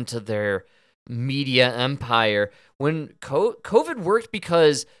locked into their media empire. When COVID worked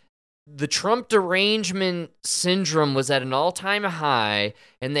because the Trump derangement syndrome was at an all-time high,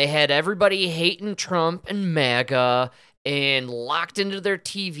 and they had everybody hating Trump and MAGA and locked into their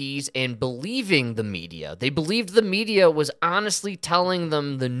TVs and believing the media. They believed the media was honestly telling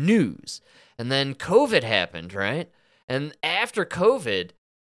them the news. And then COVID happened, right? And after COVID,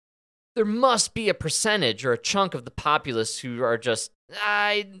 there must be a percentage or a chunk of the populace who are just,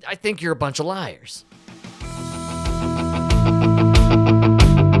 I think you're a bunch of liars.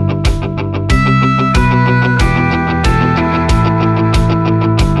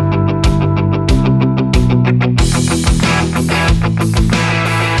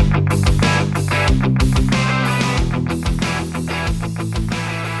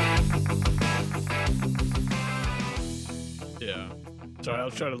 Sorry, I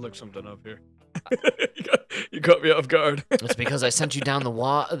was trying to look something up here. You caught me off guard. It's because I sent you down the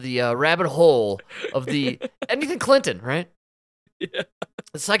rabbit hole of the anything Clinton, right? Yeah.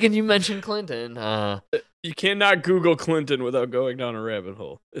 The second you mentioned Clinton, you cannot Google Clinton without going down a rabbit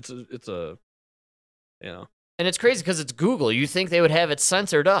hole. It's a, and it's crazy because it's Google. You think they would have it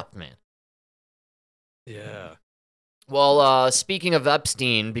censored up, man? Yeah. Well, speaking of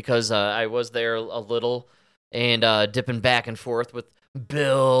Epstein, because I was there a little and dipping back and forth with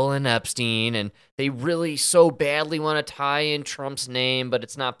Bill and Epstein, and they really so badly want to tie in Trump's name, but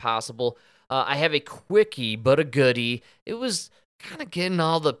it's not possible. I have a quickie, but a goodie. It was kind of getting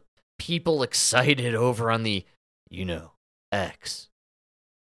all the people excited over on the, X,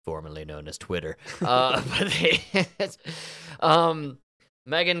 formerly known as Twitter. But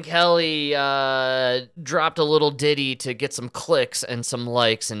Megyn Kelly dropped a little ditty to get some clicks and some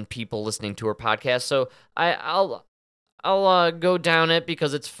likes and people listening to her podcast. So I'll go down it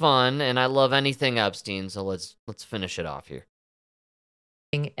because it's fun and I love anything Epstein. So let's finish it off here.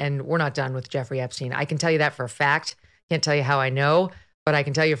 And we're not done with Jeffrey Epstein. I can tell you that for a fact. Can't tell you how I know, but I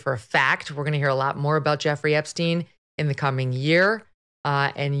can tell you for a fact we're going to hear a lot more about Jeffrey Epstein in the coming year.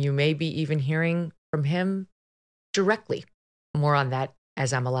 And you may be even hearing from him directly. More on that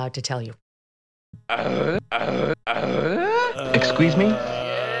as I'm allowed to tell you. Excuse me?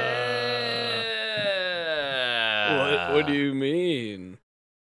 What do you mean?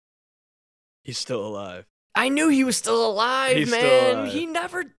 He's still alive. I knew he was still alive, He's man. still alive. He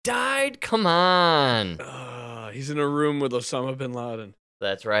never died. Come on. He's in a room with Osama bin Laden.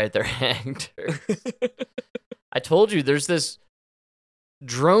 That's right. They're actors. I told you there's this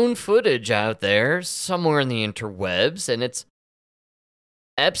drone footage out there somewhere in the interwebs, and it's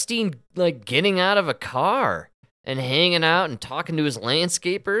Epstein getting out of a car and hanging out and talking to his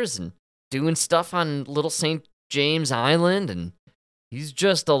landscapers and doing stuff on Little St. James Island, and he's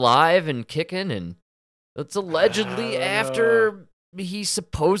just alive and kicking, and it's allegedly after he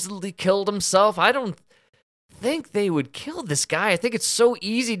supposedly killed himself. I don't think they would kill this guy. I think it's so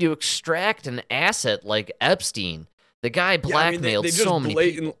easy to extract an asset like Epstein. The guy blackmailed so many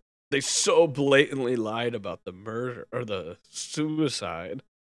people. They so blatantly lied about the murder or the suicide.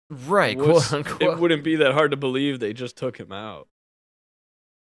 Right, quote unquote. It wouldn't be that hard to believe they just took him out.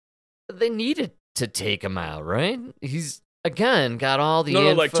 They needed to take him out, right? He's, again, got all the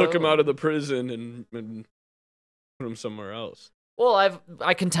info. Took him out of the prison and put him somewhere else. Well,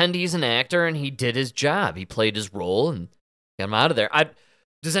 I contend he's an actor and he did his job. He played his role and got him out of there.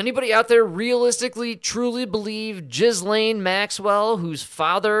 Does anybody out there realistically, truly believe Ghislaine Maxwell, whose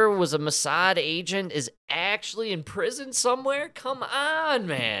father was a Mossad agent, is actually in prison somewhere? Come on,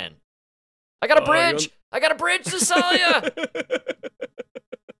 man. I got a bridge. I got a bridge to sell you.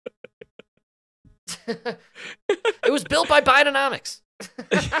 It was built by Bidenomics.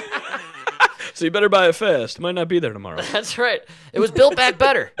 So you better buy it fast. It might not be there tomorrow. That's right. It was built back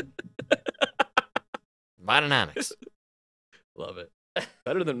better. Bidenomics. Love it.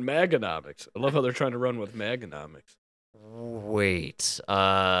 Better than Maganomics. I love how they're trying to run with Maganomics. Wait.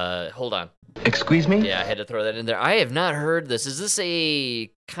 Hold on. Excuse me? Yeah, I had to throw that in there. I have not heard this. Is this a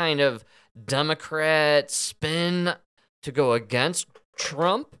kind of Democrat spin to go against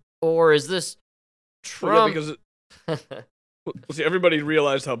Trump? Or is this Trump? Well, yeah, because see, everybody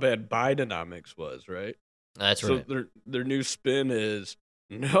realized how bad Bidenomics was, right? That's right. So their new spin is,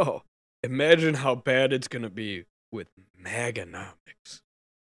 no, imagine how bad it's going to be with Maganomics.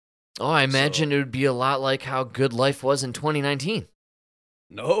 Oh, I imagine it would be a lot like how good life was in 2019.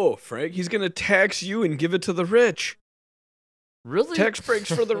 No, Frank, he's going to tax you and give it to the rich. Really? Tax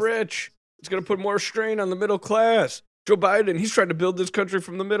breaks for the rich. It's going to put more strain on the middle class. Joe Biden, he's trying to build this country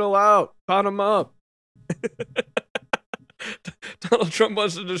from the middle out, bottom up. Donald Trump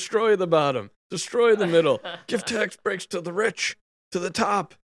wants to destroy the bottom, destroy the middle, give tax breaks to the rich, to the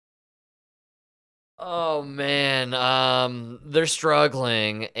top. Oh, man. They're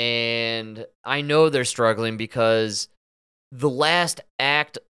struggling, and I know they're struggling because the last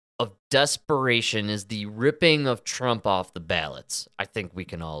act of desperation is the ripping of Trump off the ballots. I think we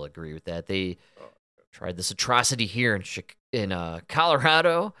can all agree with that. They tried this atrocity here in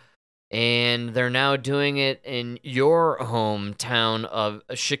Colorado. and they're now doing it in your hometown of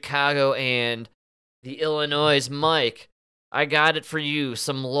Chicago and the Illinois. Mike, I got it for you,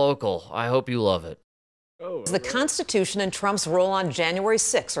 some local. I hope you love it. Oh, The Constitution and Trump's roll on January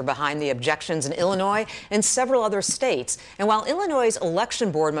 6 are behind the objections in Illinois and several other states. And while Illinois'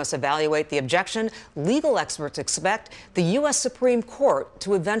 election board must evaluate the objection, legal experts expect the U.S. Supreme Court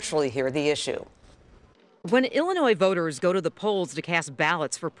to eventually hear the issue. When Illinois voters go to the polls to cast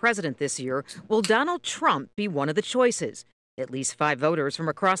ballots for president this year, will Donald Trump be one of the choices? At least 5 voters from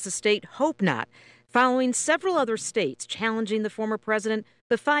across the state hope not. Following several other states challenging the former president,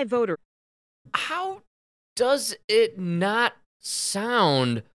 the 5 voters. How does it not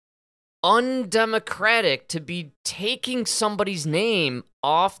sound undemocratic to be taking somebody's name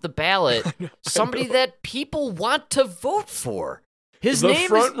off the ballot, somebody that people want to vote for? His the name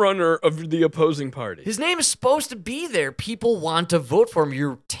front is, runner of the opposing party. His name is supposed to be there. People want to vote for him.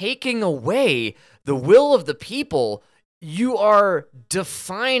 You're taking away the will of the people. You are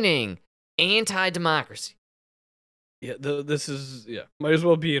defining anti-democracy. Yeah, this is might as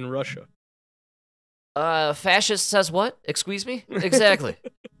well be in Russia. Fascist says what? Excuse me? Exactly.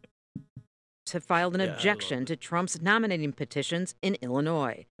 have filed an Yeah, I objection to Trump's nominating petitions in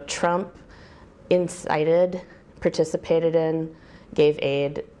Illinois. Trump incited, participated in, gave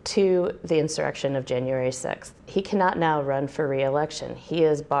aid to the insurrection of January 6th. He cannot now run for re-election. He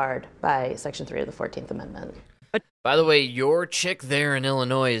is barred by Section 3 of the 14th Amendment. By the way, your chick there in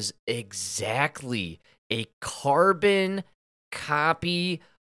Illinois is exactly a carbon copy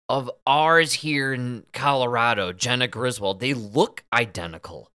of ours here in Colorado, Jenna Griswold. They look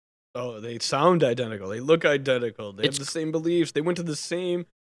identical. Oh, they sound identical. They look identical. They have the same beliefs. They went to the same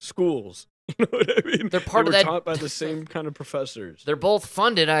schools. You know what I mean? They're part of were that. taught by the same kind of professors. They're both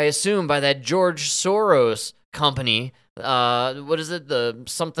funded, I assume, by that George Soros company. What is it? The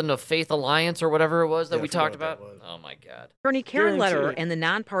something of Faith Alliance or whatever it was that we talked about? Oh my God. Attorney Karen Guaranteed. Lederer and the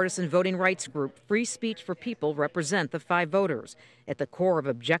nonpartisan voting rights group Free Speech for People represent the 5 voters. At the core of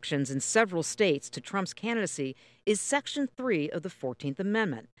objections in several states to Trump's candidacy is Section 3 of the 14th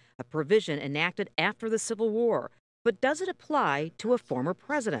Amendment, a provision enacted after the Civil War. But does it apply to a former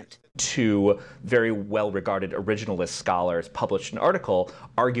president? 2 very well-regarded originalist scholars published an article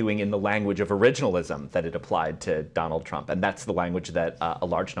arguing in the language of originalism that it applied to Donald Trump, and that's the language that a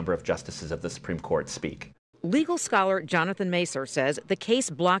large number of justices of the Supreme Court speak. Legal scholar Jonathan Macer says the case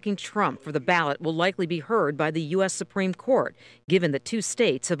blocking Trump for the ballot will likely be heard by the U.S. Supreme Court, given that 2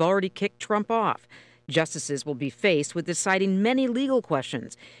 states have already kicked Trump off. Justices will be faced with deciding many legal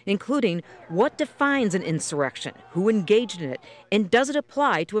questions, including what defines an insurrection, who engaged in it, and does it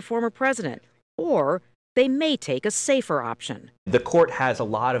apply to a former president? Or they may take a safer option. The court has a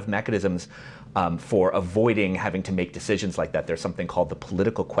lot of mechanisms for avoiding having to make decisions like that. There's something called the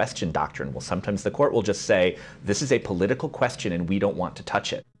political question doctrine. Well, sometimes the court will just say, this is a political question and we don't want to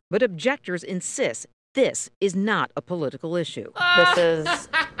touch it. But objectors insist this is not a political issue. This is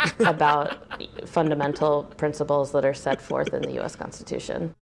about fundamental principles that are set forth in the U.S.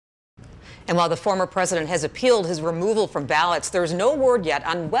 Constitution. And while the former president has appealed his removal from ballots, there's no word yet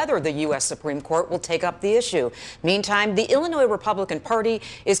on whether the U.S. Supreme Court will take up the issue. Meantime, the Illinois Republican Party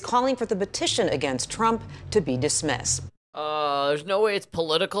is calling for the petition against Trump to be dismissed. There's no way it's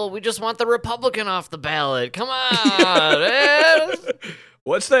political. We just want the Republican off the ballot. Come on, man.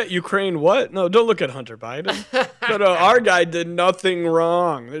 What's that? Ukraine what? No, don't look at Hunter Biden. No, our guy did nothing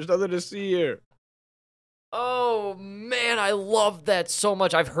wrong. There's nothing to see here. Oh, man, I love that so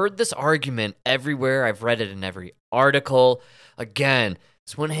much. I've heard this argument everywhere. I've read it in every article. Again,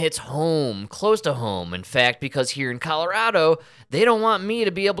 this one hits home, close to home. In fact, because here in Colorado, they don't want me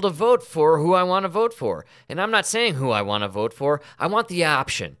to be able to vote for who I want to vote for. And I'm not saying who I want to vote for. I want the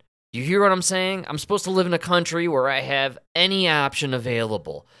option. You hear what I'm saying? I'm supposed to live in a country where I have any option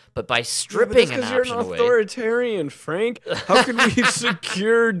available. But by stripping an option you're an away... authoritarian, Frank. How can we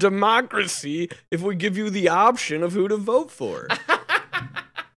secure democracy if we give you the option of who to vote for?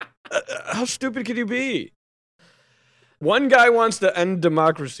 How stupid can you be? One guy wants to end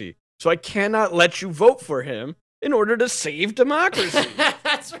democracy, so I cannot let you vote for him in order to save democracy.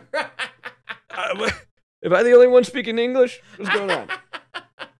 That's right. Am I the only one speaking English? What's going on?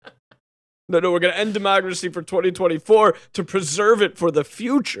 No, we're going to end democracy for 2024 to preserve it for the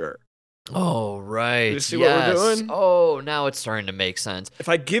future. Oh, right. You see what we're doing? Oh, now it's starting to make sense. If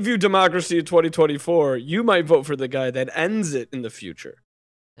I give you democracy in 2024, you might vote for the guy that ends it in the future.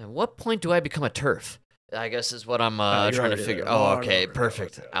 At what point do I become a TERF? I guess is what I'm you're trying to already figure. there. Oh, No, okay, no,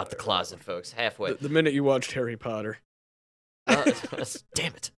 perfect. okay, Out the closet, folks. Halfway. The minute you watched Harry Potter.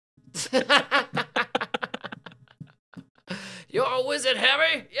 Damn it. You're a wizard,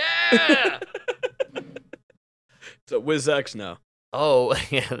 Harry. Yeah. It's a Wiz X now. Oh,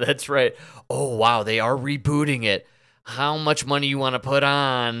 yeah, that's right. Oh, wow, they are rebooting it. How much money you want to put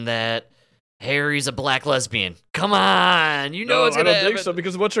on that Harry's a black lesbian? Come on, you know it's gonna I don't think happen. so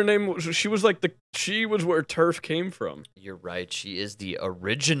because what's her name? She was where Turf came from. You're right. She is the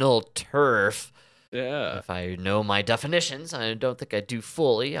original TERF. Yeah. If I know my definitions, I don't think I do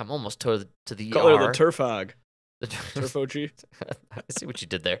fully. I'm almost to the Call her ER. the Turf Hog. The Turf OG. I see what you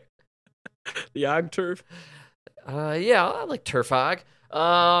did there. The Og Turf. Yeah, I like Turfog.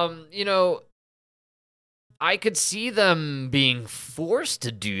 You know, I could see them being forced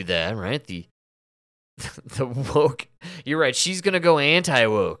to do that, right? The woke. You're right. She's gonna go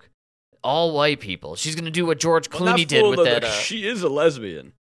anti-woke. All white people. She's gonna do what George Well, not Clooney did full, with though, that. like, she is a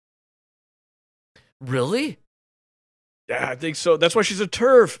lesbian. Really? Yeah, I think so. That's why she's a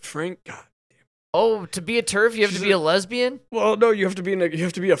Turf, Frank. God. Oh, to be a TERF, you have She's to be a lesbian? Well, no, you have to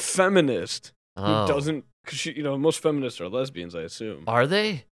be a feminist Oh. who doesn't, because most feminists are lesbians, I assume. Are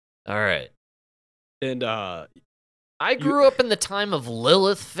they? All right. And I grew up in the time of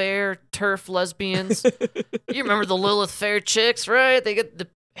Lilith Fair TERF lesbians. You remember the Lilith Fair chicks, right? They get the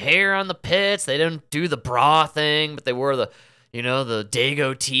hair on the pits. They didn't do the bra thing, but they wore the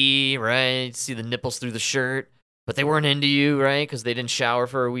Dago tee, right? You see the nipples through the shirt. But they weren't into you, right? Because they didn't shower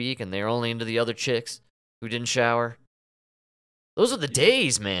for a week, and they were only into the other chicks who didn't shower. Those are the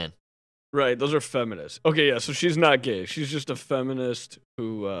days, man. right, those are feminists. Okay, yeah, so she's not gay. She's just a feminist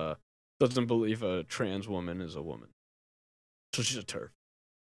who doesn't believe a trans woman is a woman. So she's a TERF.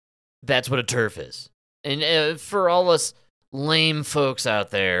 That's what a TERF is. And for all us lame folks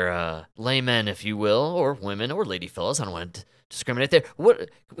out there, laymen, if you will, or women, or lady fellas, I don't want to discriminate there. Can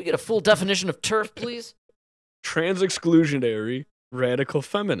we get a full definition of TERF, please? Trans exclusionary radical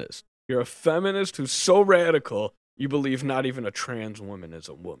feminist. You're a feminist who's so radical you believe not even a trans woman is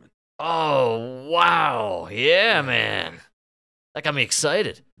a woman. Oh, wow. Yeah, man. That got me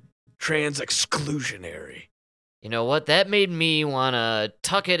excited. Trans exclusionary. You know what? That made me want to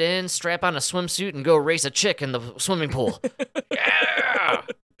tuck it in, strap on a swimsuit, and go race a chick in the swimming pool. Yeah!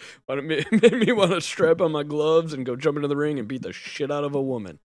 It made me want to strap on my gloves and go jump into the ring and beat the shit out of a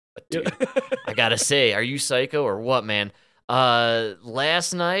woman. Dude, I gotta say, are you psycho or what, man?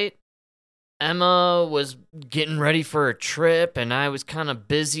 Last night, Emma was getting ready for a trip, and I was kind of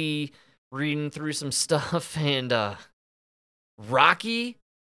busy reading through some stuff, and Rocky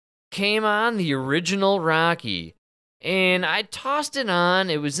came on, the original Rocky, and I tossed it on.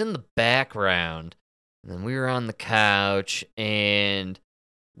 It was in the background, and then we were on the couch, and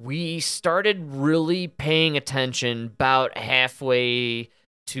we started really paying attention about halfway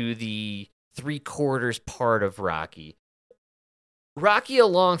to the 3/4 part of Rocky. Rocky, a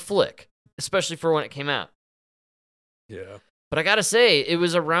long flick, especially for when it came out. Yeah. But I gotta say, it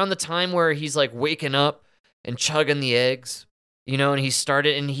was around the time where he's like waking up and chugging the eggs,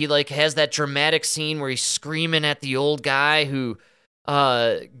 and he like has that dramatic scene where he's screaming at the old guy who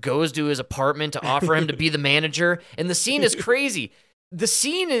goes to his apartment to offer him to be the manager. And the scene is crazy.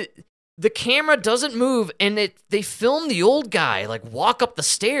 The camera doesn't move, and they film the old guy like walk up the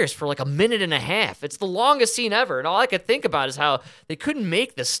stairs for like a minute and a half. It's the longest scene ever, and all I could think about is how they couldn't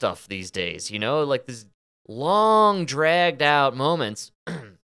make this stuff these days, like these long, dragged out moments.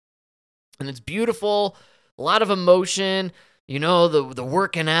 And it's beautiful, a lot of emotion, the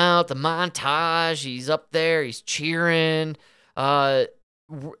working out, the montage, he's up there, he's cheering, and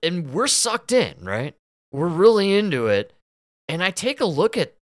we're sucked in, right? We're really into it, and I take a look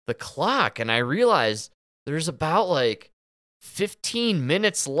at the clock and I realize there's about like 15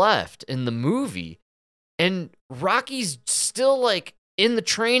 minutes left in the movie, and Rocky's still like in the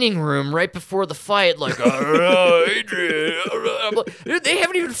training room right before the fight, like, Adrian, dude, they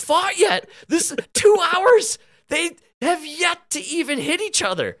haven't even fought yet. This 2 hours, they have yet to even hit each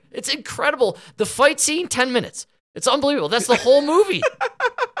other. It's incredible. The fight scene, 10 minutes. It's unbelievable. That's the whole movie.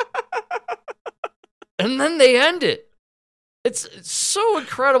 And then they end it. It's so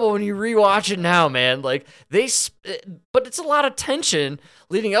incredible when you rewatch it now, man. Like but it's a lot of tension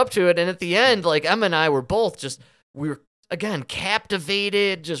leading up to it, and at the end, like Emma and I were both we were again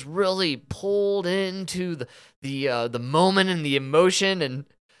captivated, just really pulled into the moment and the emotion. And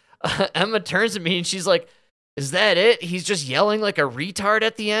Emma turns to me and she's like, "Is that it? He's just yelling like a retard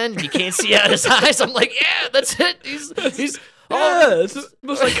at the end, and you can't see out his eyes." I'm like, "Yeah, that's it. He's." It's the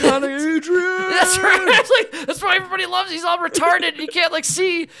most iconic Adrian. That's right. That's why everybody loves him. He's all retarded and you can't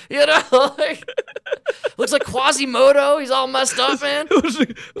see, looks like Quasimodo. He's all messed up, man.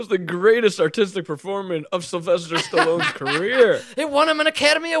 It was the greatest artistic performance of Sylvester Stallone's career. It won him an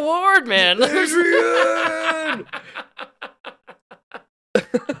Academy Award, man. Adrian!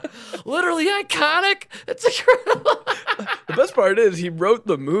 Literally iconic. It's incredible. The best part is he wrote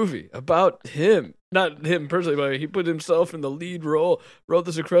the movie about him. Not him personally, but he put himself in the lead role, wrote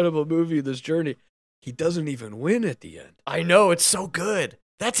this incredible movie, this journey. He doesn't even win at the end. I know, it's so good.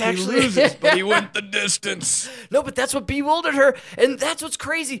 That's actually He loses, but he went the distance. No, but that's what bewildered her, and that's what's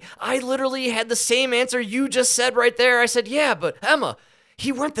crazy. I literally had the same answer you just said right there. I said, yeah, but Emma,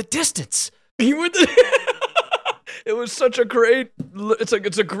 he went the distance. He went the It was such a great it's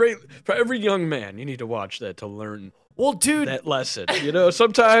a great for every young man. You need to watch that to learn Well, dude, that lesson. You know,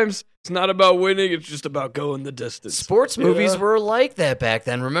 sometimes it's not about winning, it's just about going the distance. sports You movies know? were like that back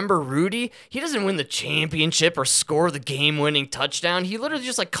then. Remember Rudy? He doesn't win the championship or score the game-winning touchdown. He literally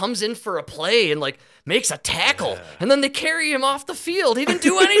just like comes in for a play and like makes a tackle, and then they carry him off the field. He didn't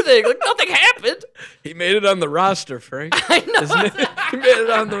do anything. Like nothing happened. He made it on the roster, Frank. I know. He made it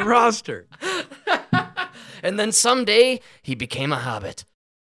on the roster. And then someday he became a hobbit.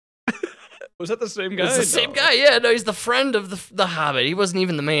 Was that the same guy? It's the same No. guy. Yeah, no, he's the friend of the hobbit. He wasn't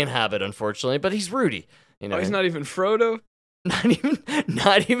even the main hobbit, unfortunately, but he's Rudy. You know, Oh, he's not even Frodo? not even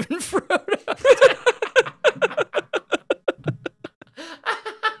Frodo.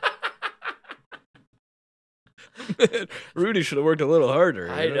 Rudy should have worked a little harder.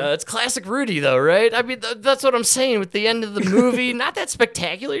 I you know? know. It's classic Rudy, though, right? I mean, that's what I'm saying with the end of the movie. Not that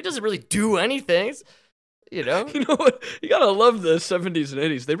spectacular. He doesn't really do anything. You know? You know what? You gotta love the 70s and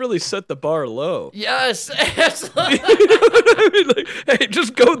 80s. They really set the bar low. Yes, absolutely. You know what I mean? Like, hey,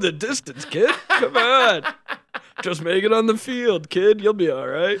 just go the distance, kid. Come on. Just make it on the field, kid. You'll be all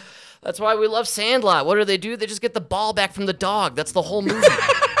right. That's why we love Sandlot. What do? They just get the ball back from the dog. That's the whole movie.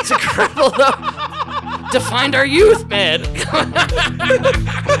 It's incredible, though. Defined our youth, man.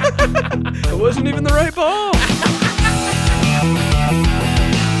 It wasn't even the right ball.